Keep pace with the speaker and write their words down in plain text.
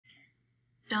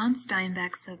John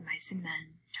Steinbeck's Of Mice and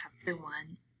Men, Chapter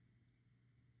 1.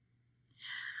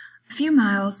 A few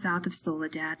miles south of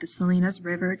Soledad, the Salinas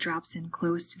River drops in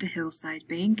close to the hillside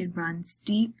bank and runs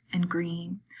deep and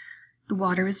green. The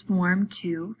water is warm,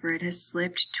 too, for it has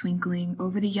slipped twinkling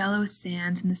over the yellow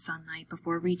sands in the sunlight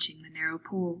before reaching the narrow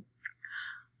pool.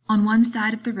 On one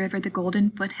side of the river, the golden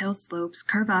foothill slopes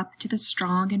curve up to the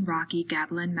strong and rocky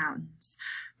Gavilan Mountains,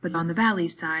 but on the valley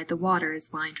side, the water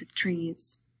is lined with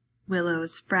trees.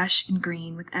 Willows, fresh and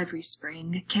green with every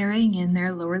spring, carrying in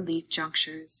their lower leaf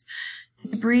junctures,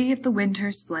 the debris of the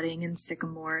winter's flooding, and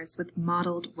sycamores with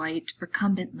mottled white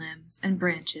recumbent limbs and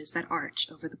branches that arch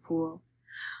over the pool.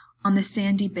 On the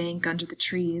sandy bank under the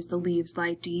trees, the leaves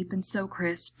lie deep and so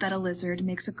crisp that a lizard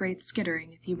makes a great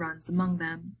skittering if he runs among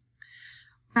them.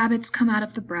 Rabbits come out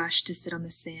of the brush to sit on the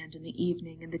sand in the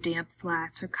evening, and the damp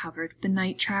flats are covered with the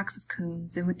night tracks of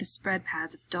coons and with the spread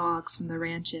pads of dogs from the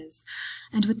ranches,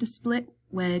 and with the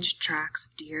split-wedged tracks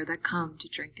of deer that come to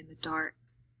drink in the dark.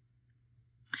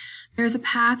 There is a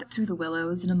path through the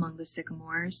willows and among the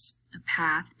sycamores, a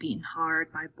path beaten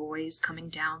hard by boys coming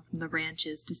down from the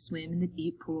ranches to swim in the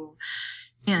deep pool,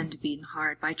 and beaten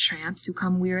hard by tramps who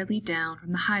come wearily down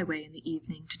from the highway in the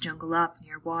evening to jungle up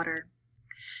near water.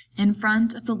 In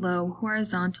front of the low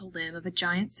horizontal limb of a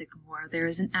giant sycamore there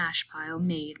is an ash pile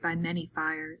made by many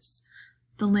fires.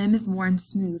 The limb is worn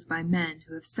smooth by men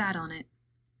who have sat on it.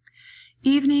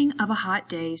 Evening of a hot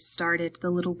day started the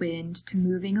little wind to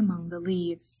moving among the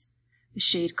leaves. The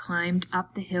shade climbed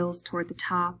up the hills toward the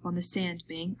top on the sand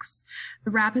banks.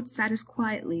 The rabbits sat as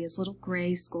quietly as little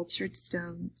gray sculptured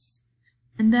stones.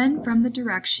 And then from the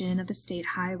direction of the state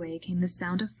highway came the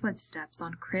sound of footsteps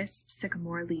on crisp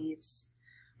sycamore leaves.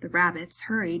 The rabbits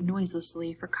hurried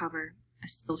noiselessly for cover. A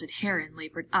stilted heron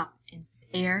labored up into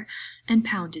the air and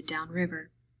pounded down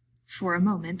river. For a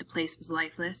moment the place was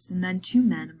lifeless, and then two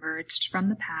men emerged from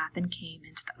the path and came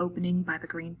into the opening by the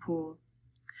green pool.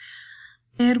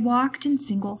 They had walked in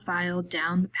single file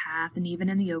down the path, and even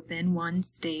in the open one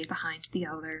stayed behind the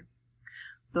other.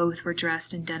 Both were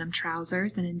dressed in denim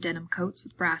trousers and in denim coats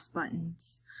with brass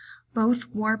buttons. Both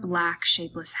wore black,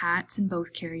 shapeless hats, and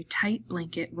both carried tight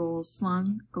blanket rolls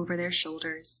slung over their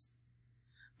shoulders.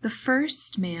 The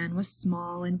first man was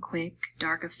small and quick,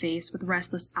 dark of face, with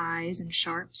restless eyes and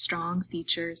sharp, strong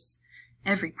features.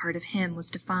 Every part of him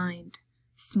was defined.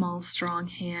 Small, strong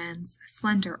hands,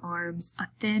 slender arms, a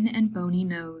thin and bony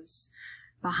nose.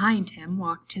 Behind him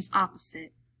walked his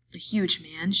opposite, a huge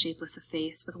man, shapeless of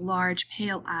face, with large,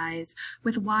 pale eyes,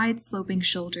 with wide, sloping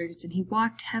shoulders, and he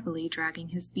walked heavily, dragging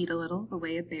his feet a little the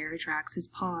way a bear drags his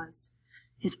paws.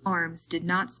 His arms did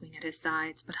not swing at his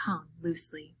sides, but hung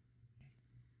loosely.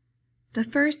 The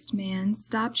first man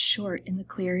stopped short in the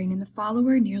clearing, and the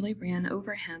follower nearly ran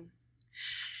over him.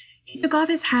 He took off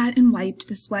his hat and wiped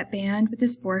the sweatband with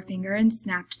his forefinger and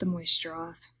snapped the moisture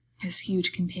off. His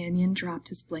huge companion dropped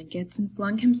his blankets and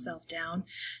flung himself down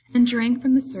and drank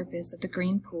from the surface of the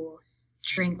green pool,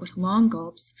 drank with long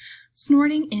gulps,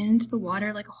 snorting into the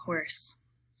water like a horse.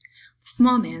 The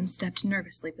small man stepped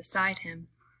nervously beside him.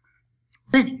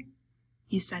 "Lenny,"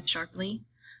 he said sharply.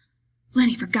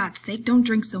 "Lenny, for God's sake, don't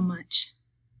drink so much."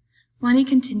 Lenny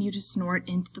continued to snort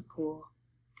into the pool.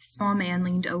 The small man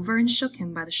leaned over and shook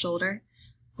him by the shoulder.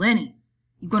 "Lenny,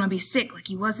 you gonna be sick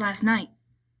like you was last night."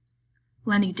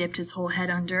 Lenny dipped his whole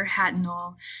head under, hat and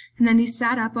all, and then he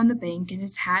sat up on the bank and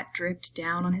his hat dripped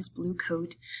down on his blue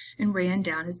coat and ran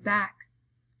down his back.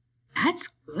 "That's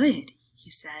good," he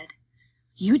said.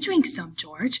 "You drink some,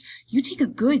 George. You take a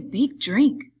good big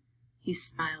drink." He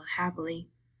smiled happily.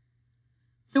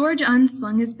 George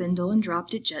unslung his bindle and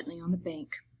dropped it gently on the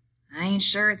bank. "I ain't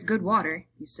sure it's good water,"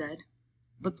 he said.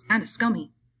 "Looks kind of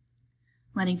scummy."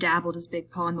 Lenny dabbled his big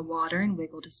paw in the water and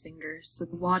wiggled his fingers, so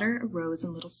the water arose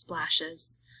in little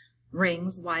splashes.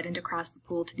 Rings widened across the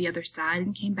pool to the other side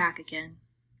and came back again.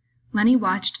 Lenny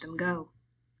watched them go.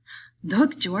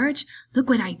 "Look, George, look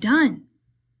what I done."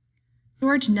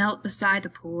 George knelt beside the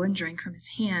pool and drank from his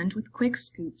hand with quick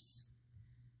scoops.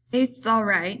 "Tastes all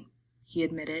right," he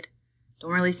admitted.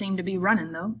 "Don't really seem to be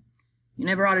running, though. You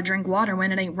never ought to drink water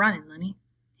when it ain't running, Lenny,"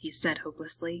 he said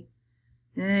hopelessly.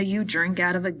 You drink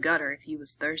out of a gutter if you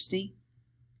was thirsty."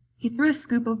 He threw a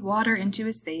scoop of water into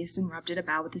his face and rubbed it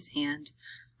about with his hand,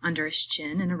 under his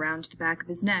chin and around the back of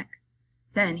his neck.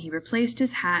 Then he replaced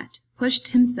his hat, pushed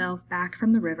himself back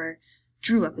from the river,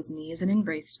 drew up his knees and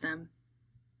embraced them.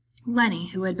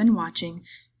 Lenny, who had been watching,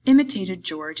 imitated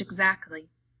George exactly.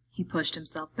 He pushed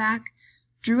himself back,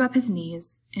 drew up his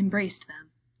knees, embraced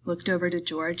them, looked over to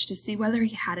George to see whether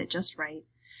he had it just right.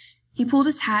 He pulled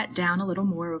his hat down a little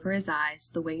more over his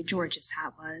eyes, the way George's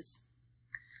hat was.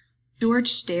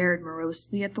 George stared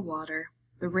morosely at the water,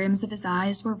 The rims of his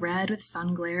eyes were red with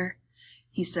sun glare.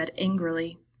 He said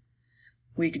angrily,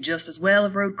 "We could just as well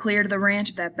have rode clear to the ranch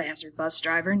if that bastard bus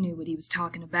driver knew what he was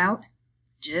talking about.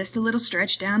 Just a little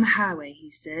stretch down the highway,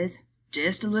 he says.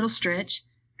 Just a little stretch.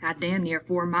 Got damn near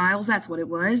 4 miles, that's what it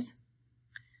was.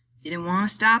 Didn't want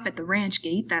to stop at the ranch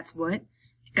gate, that's what.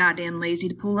 Goddamn lazy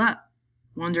to pull up.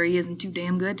 Wonder he isn't too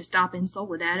damn good to stop in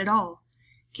Soledad at all.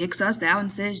 Kicks us out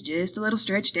and says just a little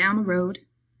stretch down the road.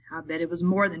 I bet it was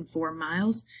more than 4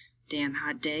 miles. Damn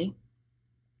hot day."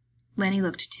 Lenny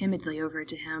looked timidly over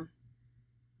to him.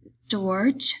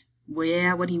 "George?"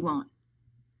 "Well, what do you want?"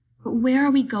 "But where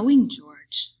are we going,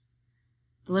 George?"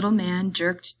 The little man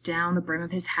jerked down the brim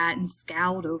of his hat and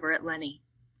scowled over at Lenny.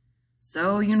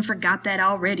 "So you forgot that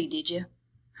already, did you?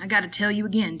 I gotta tell you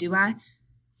again, do I?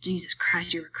 Jesus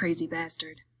Christ, you're a crazy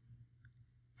bastard."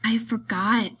 "I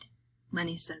forgot,"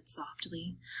 Lenny said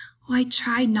softly. "Oh, I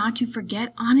tried not to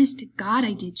forget. Honest to God,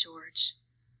 I did, George."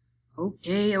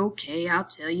 Okay, I'll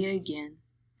tell you again.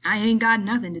 I ain't got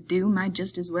nothing to do. Might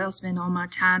just as well spend all my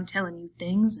time telling you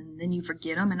things, and then you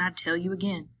forget 'em, and I tell you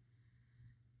again."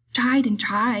 "Tried and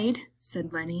tried,"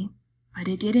 said Lenny, "but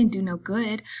it didn't do no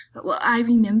good. Well, I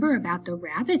remember about the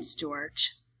rabbits,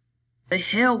 George." "The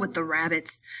hell with the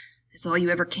rabbits. That's all you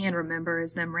ever can remember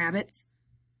is them rabbits.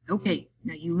 Okay,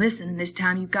 now you listen, and this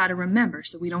time you've got to remember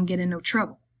so we don't get in no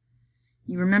trouble.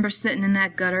 You remember sitting in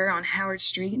that gutter on Howard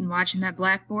Street and watching that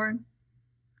blackboard?"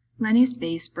 Lenny's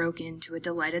face broke into a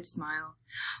delighted smile.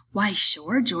 "Why,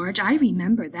 sure, George, I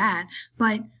remember that.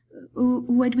 But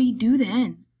what'd we do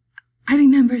then? I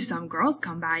remember some girls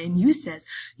come by, and you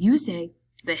say,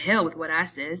 "The hell with what I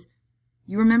says.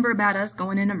 You remember about us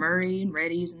going into Murray and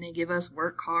Reddy's, and they give us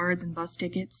work cards and bus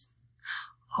tickets?"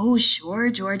 "Oh, sure,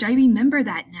 George, I remember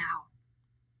that now."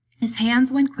 His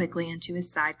hands went quickly into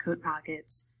his side coat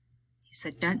pockets. He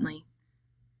said gently,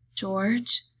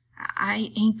 "George,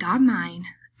 I ain't got mine.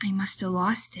 I must have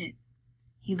lost it."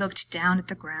 He looked down at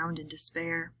the ground in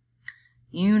despair.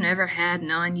 "You never had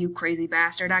none, you crazy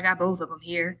bastard. I got both of 'em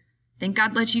here. Think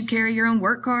I'd let you carry your own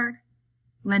work card?"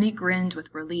 Lenny grinned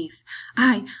with relief.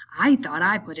 I thought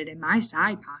I put it in my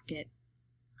side pocket."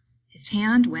 His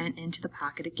hand went into the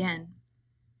pocket again.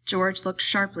 George looked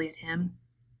sharply at him.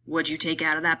 "What'd you take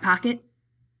out of that pocket?"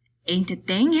 "Ain't a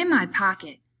thing in my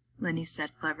pocket," Lenny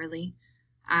said cleverly.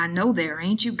 "I know there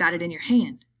ain't. You got it in your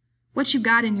hand. What you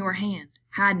got in your hand?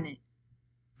 Hiding it?"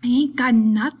 "I ain't got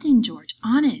nothing, George,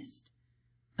 honest."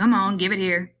 "Come on, give it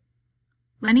here."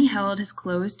 Lenny held his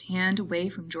closed hand away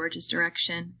from George's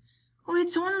direction. "Oh,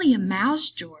 it's only a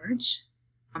mouse, George."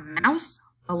 "A mouse?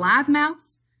 A live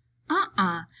mouse?"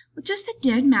 Well, just a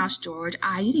dead mouse, George.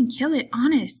 I didn't kill it,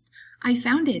 honest. I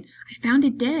found it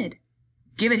dead."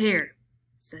 "Give it here,"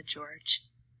 said George.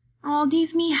 "Oh,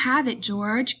 leave me have it,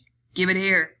 George." "Give it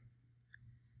here."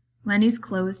 Lenny's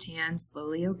closed hand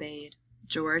slowly obeyed.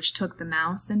 George took the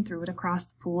mouse and threw it across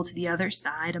the pool to the other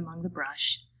side among the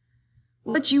brush.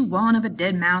 "What you want of a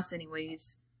dead mouse,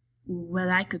 anyways?" "Well,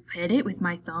 I could pet it with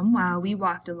my thumb while we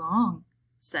walked along,"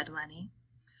 said Lenny.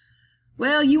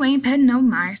 "Well, you ain't petting no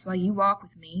mice while you walk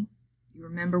with me. You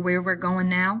remember where we're going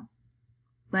now?"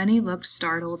 Lenny looked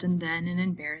startled and then, in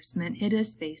embarrassment, hid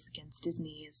his face against his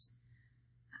knees.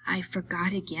 "I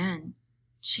forgot again."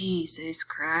 "Jesus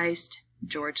Christ,"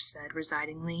 George said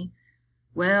resignedly.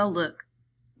 "Well, look,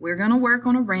 we're going to work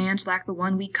on a ranch like the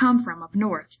one we come from up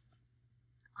north."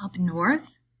 "Up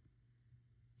north?"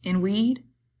 "In Weed?"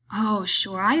 "Oh,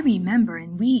 sure, I remember,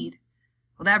 in Weed."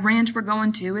 "Well, that ranch we're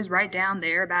going to is right down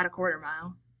there, about a 1/4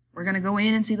 mile. We're going to go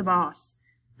in and see the boss.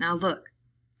 Now, look,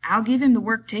 I'll give him the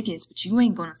work tickets, but you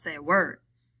ain't going to say a word.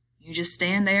 You just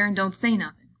stand there and don't say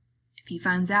nothing. If he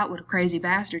finds out what a crazy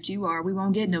bastard you are, we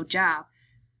won't get no job.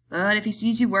 But if he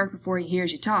sees you work before he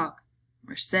hears you talk,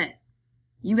 we're set.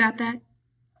 You got that?"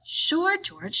 "Sure,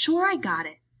 George, sure I got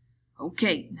it."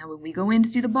 "Okay, now when we go in to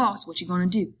see the boss, what you going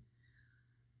to do?"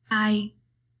 I,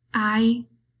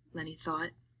 Lenny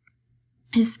thought.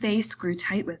 His face grew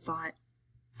tight with thought.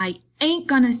 "I ain't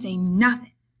gonna say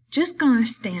nothing. Just gonna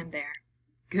stand there."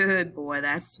 "Good boy,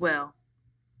 that's swell.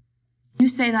 You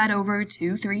say that over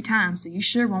 2-3 times so you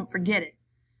sure won't forget it."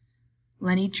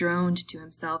 Lenny droned to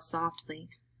himself softly.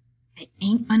 "I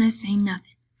ain't gonna say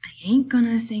nothing. I ain't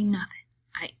gonna say nothing.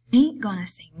 I ain't gonna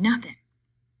say nothing."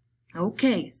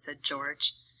 "Okay," said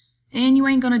George. "And you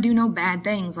ain't gonna do no bad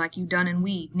things like you done in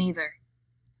Weed, neither."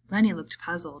 Lenny looked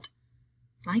puzzled.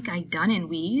 "Like I done in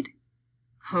Weed?"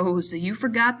 "Oh, so you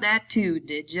forgot that too,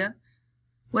 did you?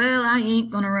 Well, I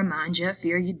ain't gonna remind you,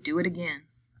 fear you'd do it again."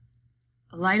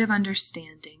 A light of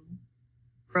understanding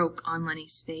broke on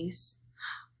Lenny's face.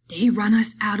 "They run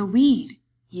us out of Weed,"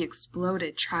 he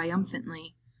exploded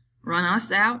triumphantly. "Run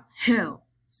us out? Hell!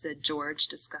 said George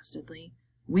disgustedly.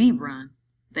 "We run.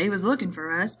 They was looking for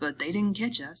us, but they didn't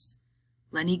catch us."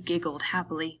 Lenny giggled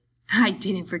happily. "I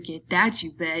didn't forget that,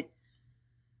 you bet."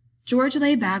 George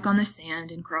lay back on the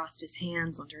sand and crossed his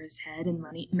hands under his head, and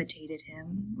Lenny imitated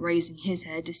him, raising his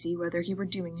head to see whether he were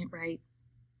doing it right.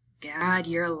 "God,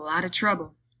 you're a lot of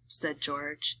trouble," said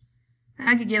George.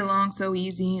 "I could get along so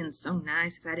easy and so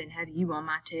nice if I didn't have you on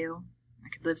my tail. I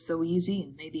could live so easy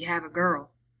and maybe have a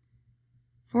girl."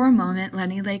 For a moment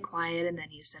Lenny lay quiet, and then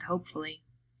he said hopefully,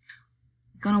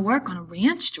 "You're going to work on a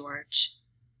ranch, George."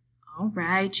 "All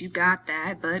right, you got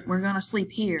that, but we're going to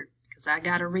sleep here, 'cause I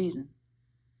got a reason."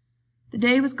 The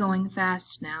day was going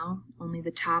fast now. Only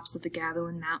the tops of the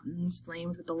Gavilan Mountains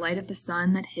flamed with the light of the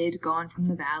sun that had gone from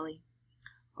the valley.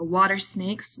 A water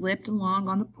snake slipped along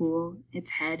on the pool,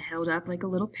 its head held up like a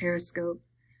little periscope.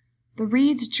 The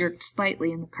reeds jerked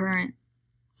slightly in the current.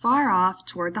 Far off,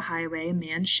 toward the highway, a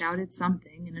man shouted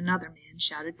something, and another man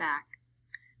shouted back.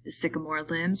 The sycamore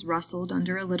limbs rustled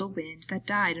under a little wind that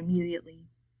died immediately.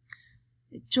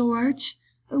 "George,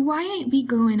 why ain't we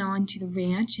going on to the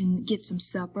ranch and get some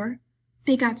supper?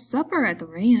 They got supper at the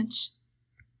ranch."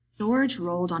 George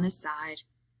rolled on his side.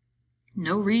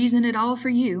 "No reason at all for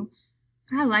you.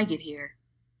 I like it here.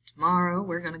 Tomorrow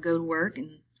we're going to go to work,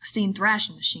 and I seen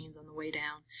thrashing machines on the way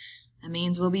down. That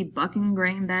means we'll be bucking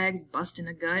grain bags, busting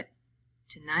a gut.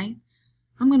 Tonight,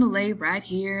 I'm going to lay right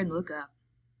here and look up.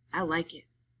 I like it."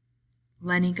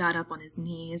 Lenny got up on his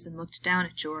knees and looked down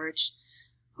at George.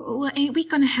 "Well, ain't we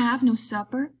going to have no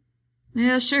supper?"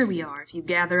 "Yeah, sure we are, if you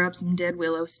gather up some dead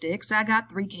willow sticks. I got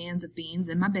 3 cans of beans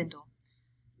in my bindle.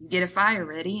 You get a fire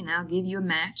ready, and I'll give you a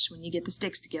match when you get the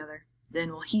sticks together.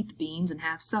 Then we'll heat the beans and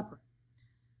have supper."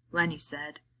 Lenny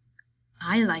said,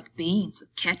 "I like beans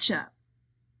with ketchup."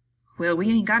 "Well, we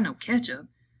ain't got no ketchup.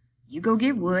 You go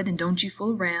get wood, and don't you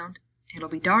fool around. It'll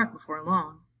be dark before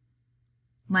long."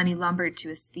 Lenny lumbered to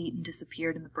his feet and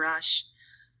disappeared in the brush.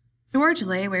 George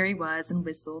lay where he was and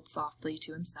whistled softly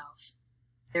to himself.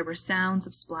 There were sounds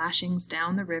of splashings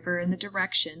down the river in the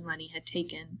direction Lenny had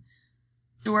taken.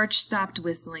 George stopped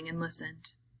whistling and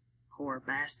listened. "Poor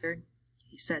bastard,"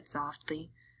 he said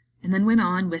softly, and then went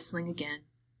on whistling again.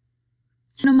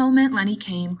 In a moment Lenny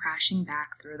came crashing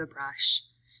back through the brush.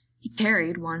 He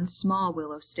carried one small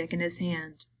willow stick in his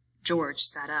hand. George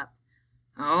sat up.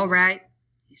 "All right,"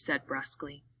 he said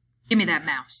brusquely. "Give me that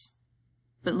mouse."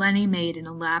 But Lenny made an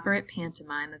elaborate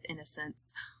pantomime of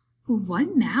innocence.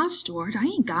 "What mouse, George? I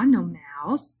ain't got no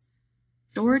mouse."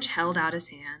 George held out his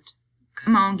hand.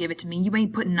 "Come on, give it to me. You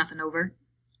ain't putting nothing over."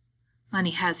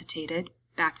 Lenny hesitated,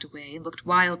 backed away, looked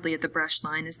wildly at the brush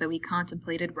line as though he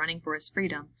contemplated running for his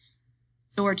freedom.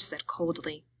 George said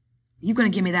coldly, "Are you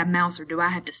going to give me that mouse, or do I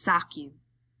have to sock you?"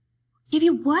 "Give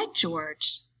you what,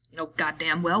 George?" "You know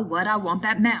goddamn well what. I want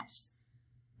that mouse."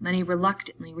 Lenny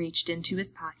reluctantly reached into his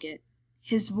pocket.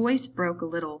 His voice broke a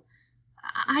little.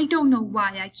 "I don't know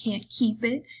why I can't keep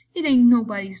it. It ain't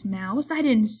nobody's mouse. I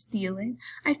didn't steal it.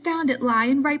 I found it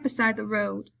lying right beside the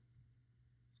road."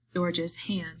 George's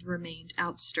hand remained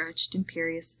outstretched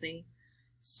imperiously.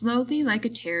 Slowly, like a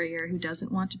terrier who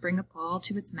doesn't want to bring a ball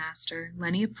to its master,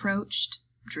 Lenny approached,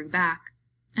 drew back,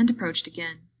 and approached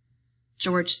again.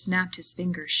 George snapped his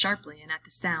fingers sharply, and at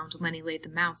the sound Lenny laid the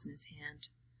mouse in his hand.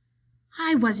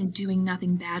 "I wasn't doing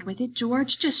nothing bad with it,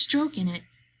 George, just stroking it."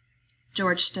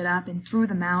 George stood up and threw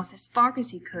the mouse as far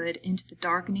as he could into the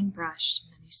darkening brush,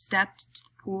 and then he stepped into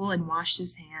the pool and washed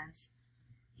his hands.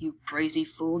 "You crazy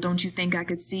fool, don't you think I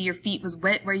could see your feet was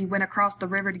wet where you went across the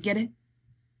river to get it?"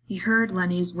 He heard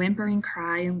Lenny's whimpering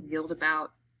cry and wheeled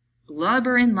about.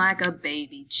 "Blubbering like a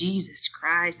baby. Jesus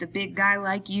Christ, a big guy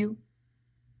like you."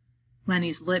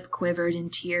 Lenny's lip quivered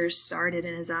and tears started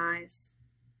in his eyes.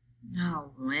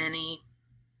 "Oh, Lenny."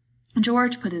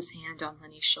 George put his hand on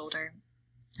Lenny's shoulder.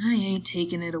 "I ain't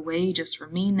taking it away just for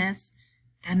meanness.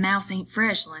 That mouse ain't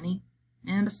fresh, Lenny.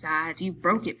 And besides, you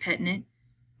broke it petting it.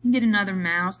 You get another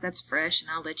mouse that's fresh,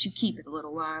 and I'll let you keep it a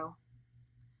little while."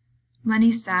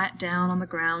 Lenny sat down on the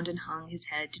ground and hung his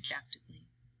head dejectedly.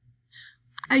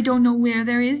 "I don't know where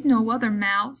there is no other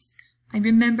mouse. I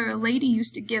remember a lady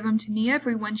used to give 'em to me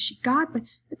every one she got, but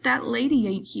that lady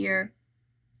ain't here."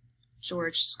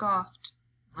 George scoffed.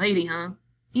 "Lady, huh?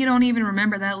 You don't even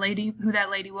remember who that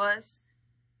lady was?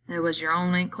 It was your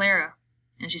own Aunt Clara,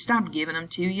 and she stopped giving 'em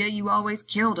to you. You always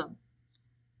killed 'em."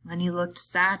 Lenny looked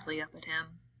sadly up at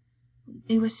him.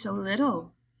 "They was so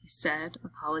little," he said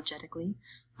apologetically.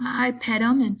 "I pet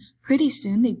 'em, and pretty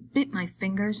soon they bit my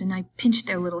fingers, and I pinched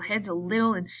their little heads a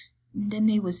little, and then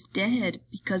they was dead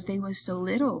because they was so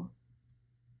little."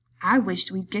 "I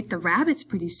wished we'd get the rabbits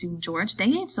pretty soon, George. They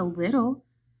ain't so little."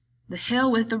 The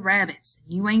hell with the rabbits.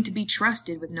 You ain't to be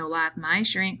trusted with no live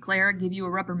mice. Your Aunt Clara give you a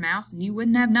rubber mouse, and you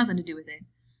wouldn't have nothing to do with it.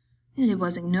 And it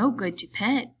wasn't no good to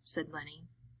pet, said Lenny.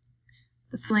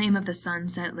 The flame of the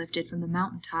sunset lifted from the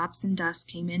mountain tops, and dusk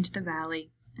came into the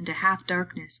valley, and a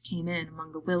half-darkness came in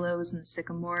among the willows and the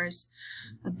sycamores.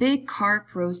 A big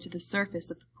carp rose to the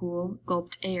surface of the pool,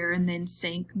 gulped air, and then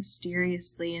sank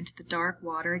mysteriously into the dark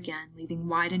water again, leaving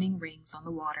widening rings on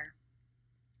the water.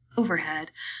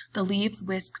 Overhead, the leaves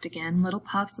whisked again, little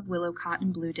puffs of willow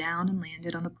cotton blew down and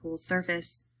landed on the pool's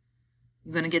surface.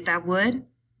 "You going to get that wood?"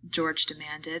 George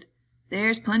demanded.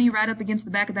 "There's plenty right up against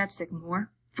the back of that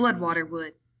sycamore. Floodwater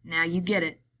wood. Now you get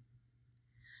it."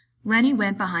 Lenny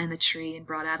went behind the tree and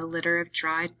brought out a litter of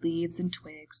dried leaves and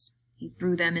twigs. He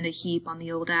threw them in a heap on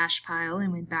the old ash pile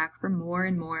and went back for more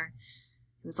and more.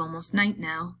 It was almost night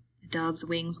now. A dove's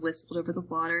wings whistled over the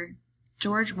water.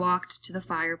 George walked to the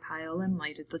fire pile and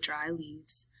lighted the dry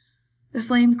leaves. The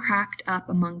flame cracked up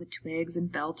among the twigs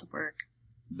and fell to work.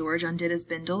 George undid his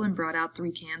bindle and brought out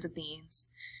 3 cans of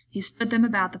beans. He stood them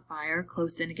about the fire,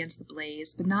 close in against the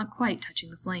blaze, but not quite touching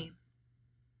the flame.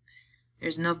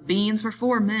 "There's enough beans for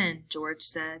 4 men," George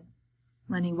said.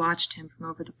 Lenny watched him from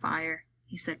over the fire.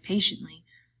 He said patiently,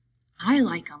 "I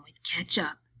like 'em with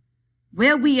ketchup."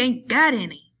 "Well, we ain't got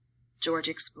any," George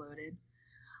exploded.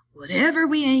 "Whatever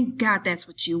we ain't got, that's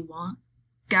what you want.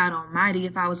 God almighty,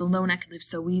 if I was alone I could live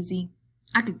so easy.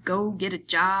 I could go get a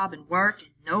job and work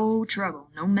and no trouble,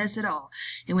 no mess at all,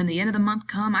 and when the end of the month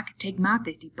come I could take my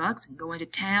 $50 and go into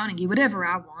town and get whatever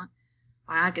I want.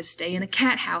 Why, I could stay in a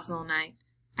cat house all night.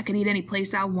 I could eat any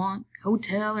place I want,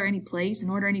 hotel or any place,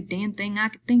 and order any damn thing I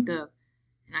could think of,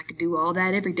 and I could do all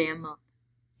that every damn month.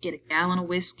 Get a gallon of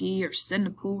whiskey, or sit in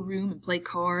a pool room and play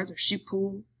cards or shoot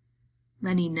pool."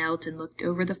 Lenny knelt and looked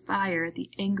over the fire at the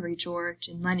angry George,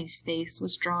 and Lenny's face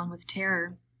was drawn with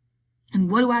terror. "And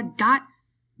what do I got?"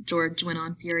 George went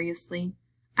on furiously.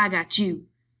 "I got you.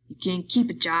 You can't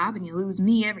keep a job, and you lose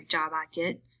me every job I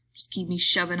get. Just keep me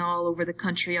shoving all over the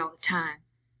country all the time.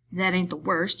 And that ain't the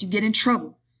worst. You get in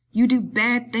trouble. You do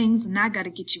bad things, and I gotta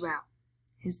get you out."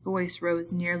 His voice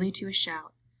rose nearly to a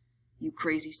shout. "You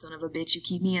crazy son of a bitch, you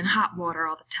keep me in hot water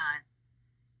all the time."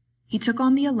 He took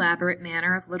on the elaborate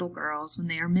manner of little girls when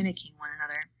they are mimicking one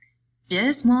another.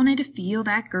 "Just wanted to feel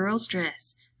that girl's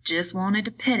dress. Just wanted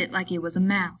to pet it like it was a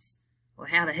mouse." "Well,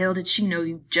 how the hell did she know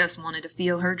you just wanted to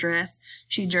feel her dress?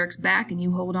 She jerks back and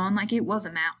you hold on like it was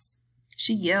a mouse.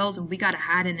 She yells and we gotta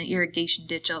hide in an irrigation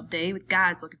ditch all day with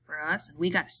guys looking for us, and we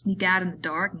gotta sneak out in the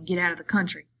dark and get out of the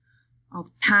country. All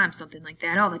the time something like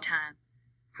that, all the time.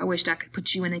 I wished I could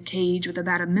put you in a cage with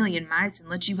about 1,000,000 mice and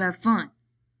let you have fun."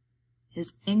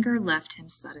 His anger left him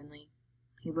suddenly.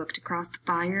 He looked across the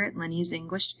fire at Lenny's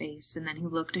anguished face, and then he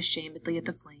looked ashamedly at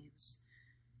the flames.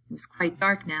 It was quite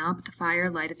dark now, but the fire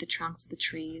lighted the trunks of the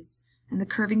trees and the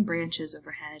curving branches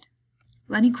overhead.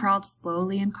 Lenny crawled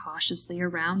slowly and cautiously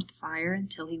around the fire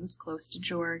until he was close to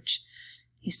George.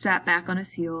 He sat back on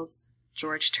his heels.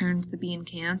 George turned the bean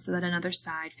can so that another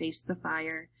side faced the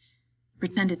fire. He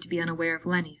pretended to be unaware of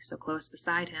Lenny so close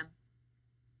beside him.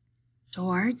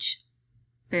 "George?"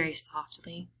 very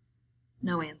softly.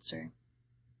 No answer.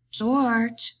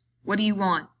 "George!" "What do you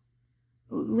want?"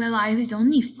 "Well, I was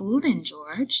only fooling,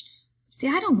 George. See,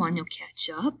 I don't want no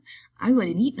ketchup. I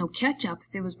wouldn't eat no ketchup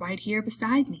if it was right here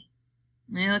beside me."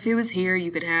 "Well, if it was here,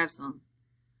 you could have some."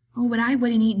 "Oh, but I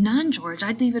wouldn't eat none, George.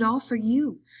 I'd leave it all for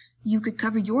you. You could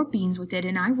cover your beans with it,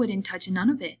 and I wouldn't touch none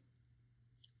of it."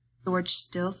 George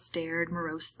still stared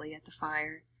morosely at the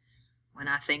fire. "When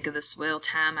I think of the swell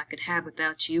time I could have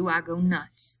without you, I go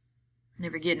nuts. I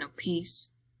never get no peace."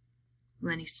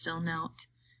 Lenny still knelt.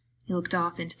 He looked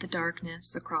off into the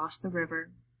darkness, across the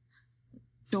river.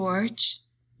 "George,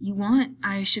 you want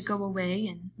I should go away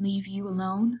and leave you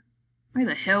alone?" "Where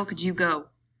the hell could you go?"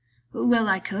 "Well,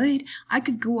 I could. I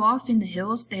could go off in the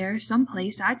hills there, some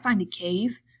place. I'd find a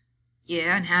cave."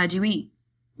 "Yeah, and how'd you eat?"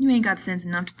 "You ain't got sense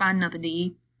enough to find nothing to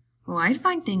eat." "Oh, I'd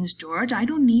find things, George. I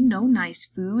don't need no nice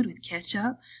food with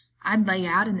ketchup. I'd lay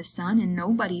out in the sun and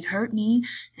nobody'd hurt me,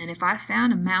 and if I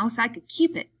found a mouse I could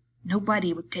keep it.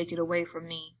 Nobody would take it away from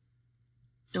me."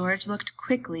 George looked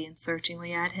quickly and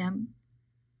searchingly at him.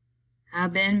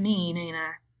 "I've been mean, ain't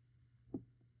I?"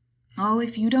 "Oh,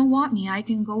 if you don't want me, I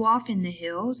can go off in the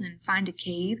hills and find a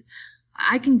cave.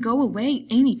 I can go away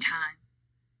any time."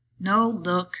 "No,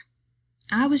 look.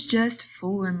 I was just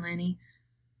fooling, Lenny."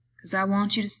 "'Cause I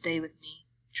want you to stay with me.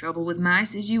 Trouble with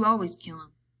mice is you always kill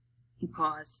 'em." He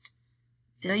paused.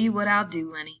 "Tell you what I'll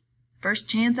do, Lenny. First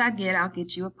chance I get, I'll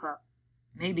get you a pup.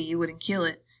 Maybe you wouldn't kill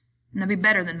it, and that'd be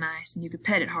better than mice, and you could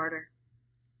pet it harder."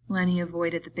 Lenny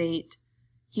avoided the bait.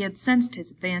 He had sensed his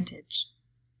advantage.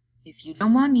 If you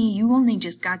don't want me, you only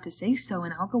just got to say so,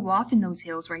 and I'll go off in those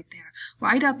hills right there,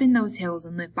 right up in those hills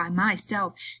and live by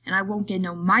myself, and I won't get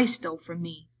no mice stole from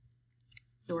me,"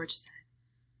 George said.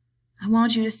 "I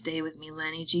want you to stay with me,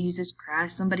 Lenny. Jesus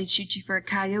Christ, somebody'd shoot you for a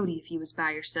coyote if you was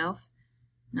by yourself.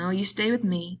 No, you stay with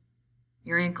me.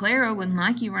 Your Aunt Clara wouldn't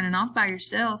like you running off by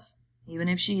yourself, even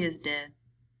if she is dead."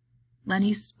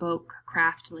 Lenny spoke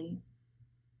craftily.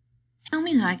 "Tell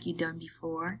me like you done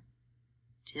before."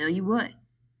 "Tell you what?"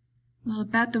 "Well,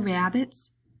 about the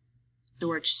rabbits."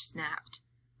 George snapped.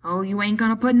 "Oh, you ain't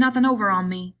gonna put nothing over on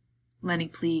me," Lenny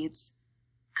pleads.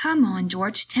 "Come on,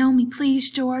 George, tell me,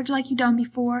 please, George, like you done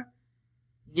before."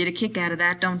 "You get a kick out of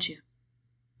that, don't you?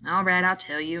 All right, I'll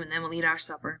tell you, and then we'll eat our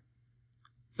supper."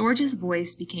 George's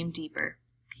voice became deeper.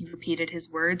 He repeated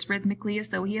his words rhythmically as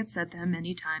though he had said them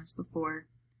many times before.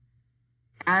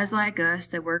 "Guys like us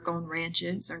that work on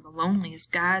ranches are the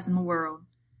loneliest guys in the world.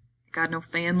 They got no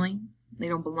family. They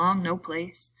don't belong no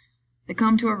place. They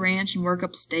come to a ranch and work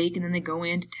up a stake, and then they go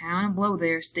into town and blow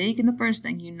their stake, and the first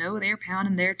thing you know, they're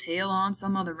pounding their tail on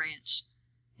some other ranch.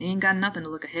 They ain't got nothing to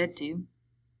look ahead to."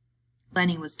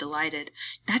 Lenny was delighted.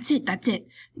 That's it, that's it.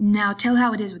 Now tell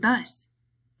how it is with us,"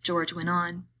 George went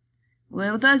on.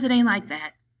 "Well, with us it ain't like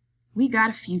that. We got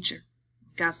a future.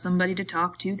 We got somebody to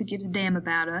talk to that gives a damn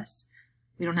about us.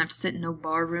 We don't have to sit in no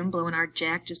bar room blowing our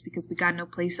jack just because we got no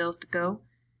place else to go.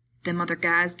 If them other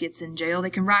guys gets in jail,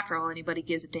 they can rot for all anybody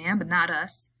gives a damn, but not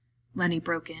us," Lenny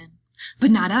broke in.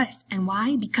 "But not us, and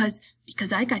why? Because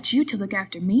I got you to look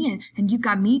after me, and you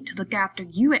got me to look after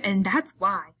you, and that's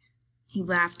why." He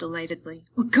laughed delightedly.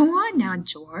 "Well, go on now,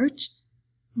 George."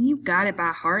 "You got it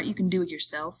by heart. You can do it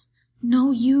yourself."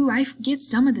 "No, I forget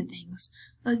some of the things.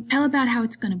 Tell about how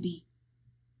it's going to be."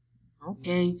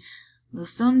 "Okay. Well,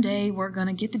 some day we're going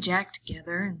to get the jack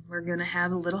together, and we're going to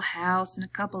have a little house and a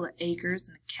couple of acres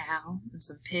and a cow and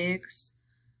some pigs."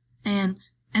 And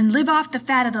live off the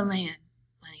fat of the land,"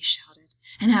 Lenny shouted.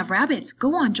 "And have rabbits.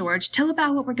 Go on, George. Tell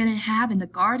about what we're going to have in the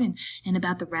garden, and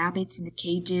about the rabbits in the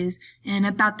cages, and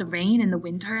about the rain and the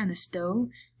winter and the stove.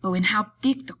 Oh, and how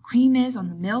thick the cream is on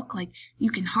the milk, like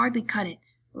you can hardly cut it.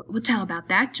 We'll tell about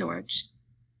that, George."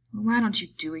 "Well, why don't you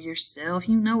do it yourself?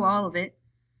 You know all of it."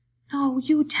 "No,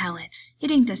 you tell it.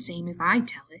 It ain't the same if I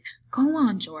tell it. Go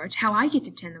on, George, how I get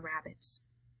to tend the rabbits."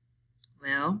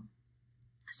 "Well,"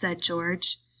 said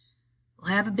George,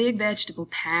 "we'll have a big vegetable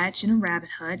patch and a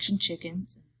rabbit hutch and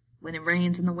chickens, and when it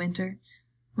rains in the winter,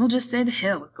 we'll just say the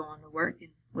hell with going to work,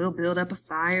 and we'll build up a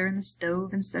fire in the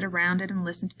stove and sit around it and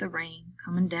listen to the rain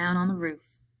coming down on the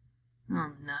roof.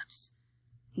 Oh, nuts."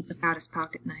 He took out his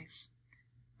pocket knife.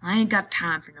 "I ain't got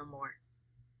time for no more."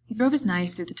 He drove his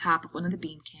knife through the top of one of the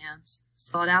bean cans,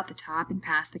 sawed out the top, and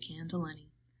passed the can to Lenny.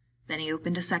 Then he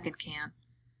opened a second can.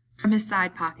 From his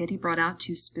side pocket he brought out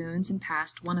 2 spoons and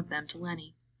passed one of them to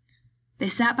Lenny. They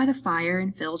sat by the fire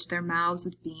and filled their mouths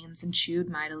with beans and chewed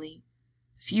mightily.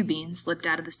 A few beans slipped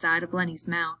out of the side of Lenny's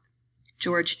mouth.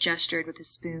 George gestured with his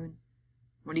spoon.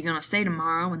 "What are you going to say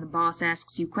tomorrow when the boss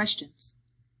asks you questions?"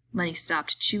 Lenny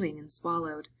stopped chewing and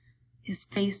swallowed. His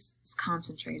face was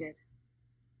concentrated.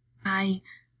 I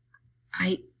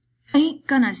ain't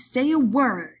gonna say a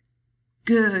word."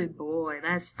 "Good boy.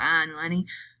 That's fine, Lenny.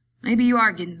 Maybe you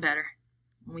are getting better.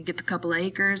 When we get the couple of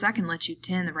acres, I can let you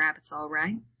tend the rabbits all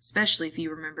right, especially if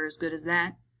you remember as good as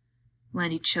that."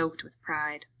 Lenny choked with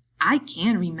pride. "I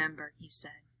can remember," he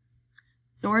said.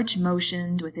 George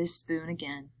motioned with his spoon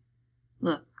again.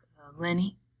 "Look,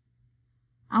 Lenny,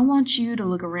 I want you to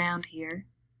look around here.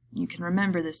 You can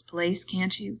remember this place,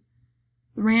 can't you?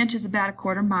 The ranch is about a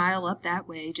quarter mile up that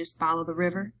way. Just follow the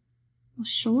river." "Well,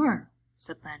 sure,"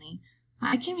 said Lenny.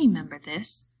 "I can remember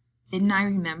this. Didn't I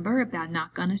remember about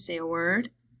not gonna say a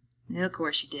word?" "Of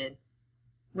course you did.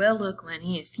 Well, look,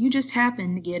 Lenny, if you just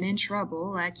happen to get in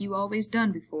trouble like you always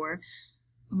done before,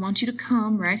 I want you to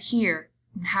come right here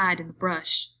and hide in the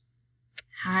brush."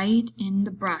 "Hide in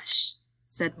the brush,"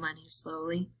 said Lenny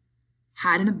slowly.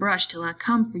 "Hide in the brush till I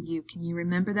come for you. Can you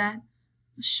remember that?"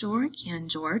 "Sure I can,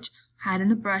 George. Hide in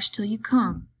the brush till you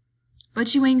come."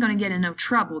 "But you ain't gonna get in no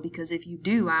trouble, because if you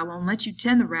do, I won't let you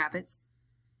tend the rabbits."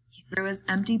 He threw his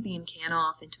empty bean can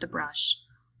off into the brush.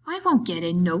 "I won't get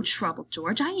in no trouble,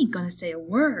 George. I ain't gonna say a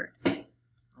word."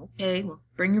 "Okay, well,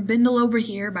 bring your bindle over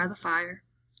here by the fire.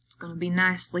 It's gonna be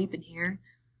nice sleeping here,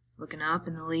 looking up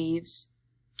in the leaves.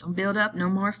 Don't build up no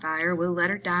more fire. We'll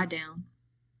let her die down."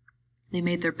 They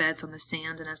made their beds on the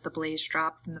sand, and as the blaze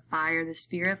dropped from the fire, the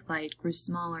sphere of light grew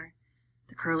smaller.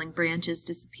 The curling branches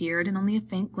disappeared, and only a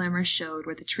faint glimmer showed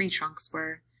where the tree trunks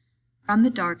were. From the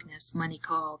darkness, Lenny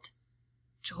called,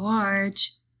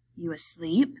 "George, you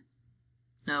asleep?"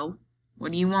 "No.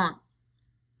 What do you want?"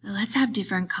 Let's have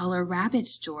different color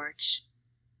rabbits, George.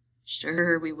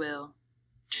 Sure we will,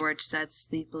 George said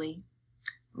sleepily.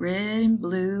 Red and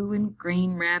blue and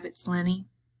green rabbits, Lenny.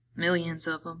 Millions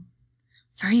of 'em.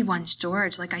 Furry ones,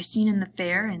 George, like I seen in the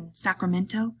fair in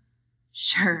Sacramento.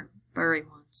 Sure, furry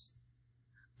ones.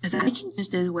 'Cause I can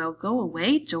just as well go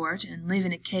away, George, and live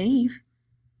in a cave.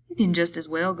 You can just as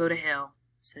well go to hell,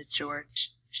 said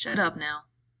George. Shut up now.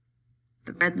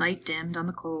 The red light dimmed on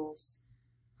the coals.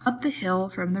 Up the hill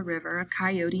from the river a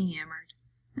coyote yammered,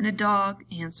 and a dog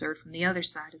answered from the other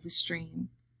side of the stream.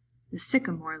 The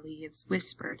sycamore leaves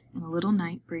whispered in a little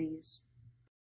night breeze.